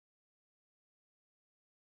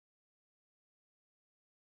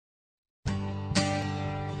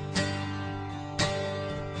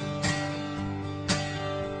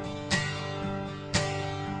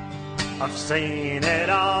I've seen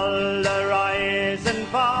it all, the rise and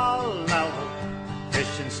fall. Now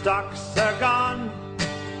fishing stocks are gone.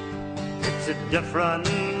 It's a different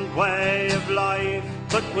way of life,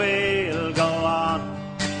 but we'll go on.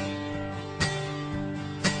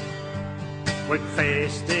 We've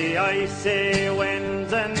faced the icy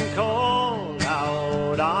winds and cold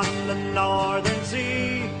out on the northern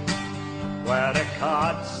sea, where the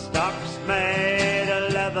cod stocks made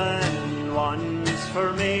 11 ones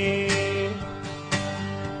for me.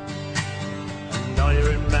 And I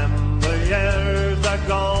remember years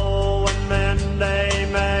ago when men they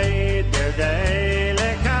made their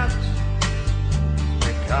daily catch.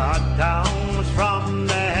 They caught downs from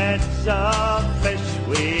the heads of fish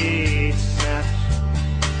we snatched.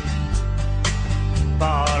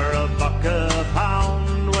 For a buck a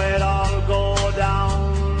pound we'd all go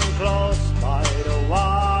down close by the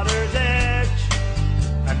water's edge,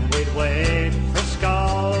 and we'd wait for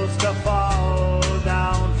skulls to fall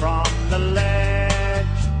down from the ledge.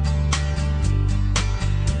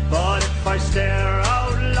 But if I stare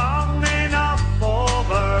out long enough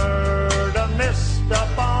over the mist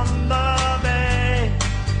upon the bay,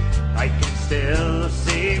 I can still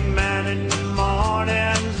see men in the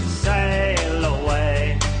mornings sail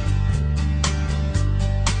away.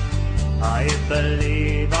 I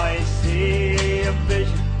believe I see a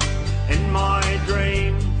vision in my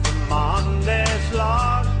dream from on this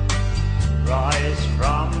log, rise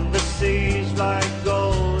from the seas like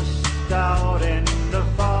ghosts out in the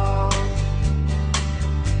fog.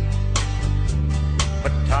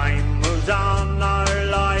 But time moves on, our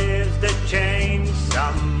lives they change.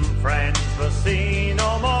 Some friends we'll see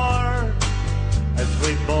no more, as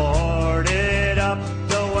we boarded up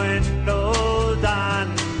the windows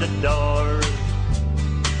and the doors.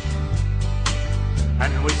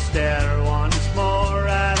 And we stare once more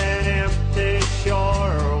at an empty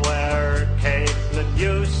shore where Caitlin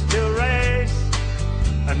used to race,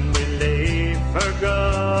 and we leave for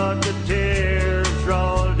good, the tears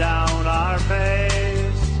roll down our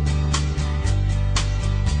face.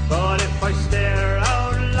 But if I stare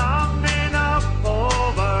out long enough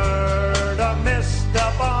over the mist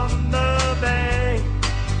up on the bay,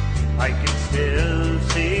 I can still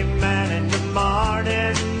see men in the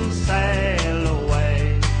morning sail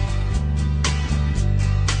away.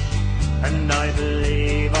 And I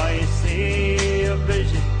believe I see a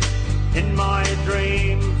vision in my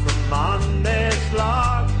dream from on this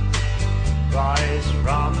log, rise